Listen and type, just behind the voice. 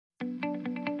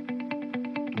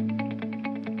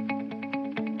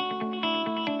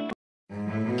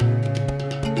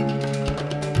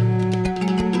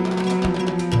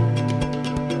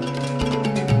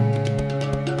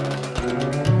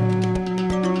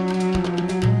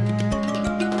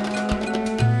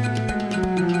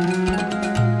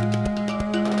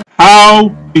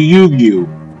to Yugioh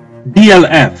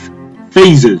Dlf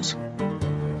Phases.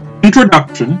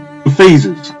 Introduction to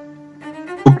Phases.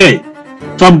 Okay,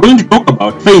 so I'm going to talk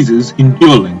about phases in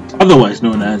Duel Links, otherwise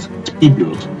known as speed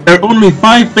duels. There are only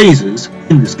 5 phases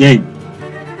in this game.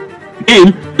 The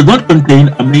game does not contain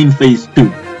a main phase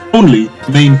 2, only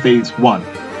main phase 1.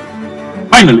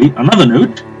 Finally, another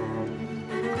note,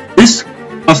 this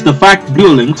plus the fact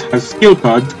Duel Links has skill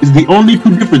cards is the only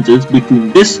 2 differences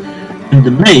between this and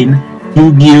the main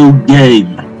Yu-Gi-Oh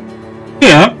game.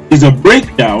 Here is a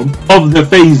breakdown of the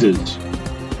phases.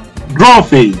 Draw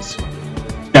phase,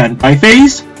 standby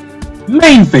phase,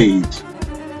 main phase,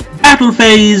 battle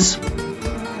phase,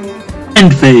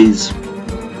 end phase.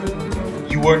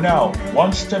 You are now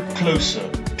one step closer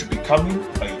to becoming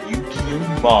a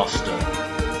Yu-Gi-Oh master.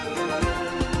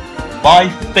 My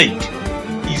fate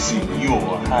is in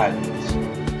your hands.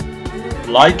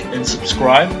 Like and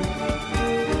subscribe.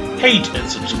 Hate and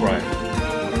subscribe.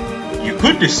 You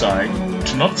could decide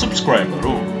to not subscribe at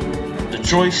all. The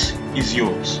choice is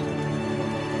yours.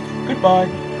 Goodbye.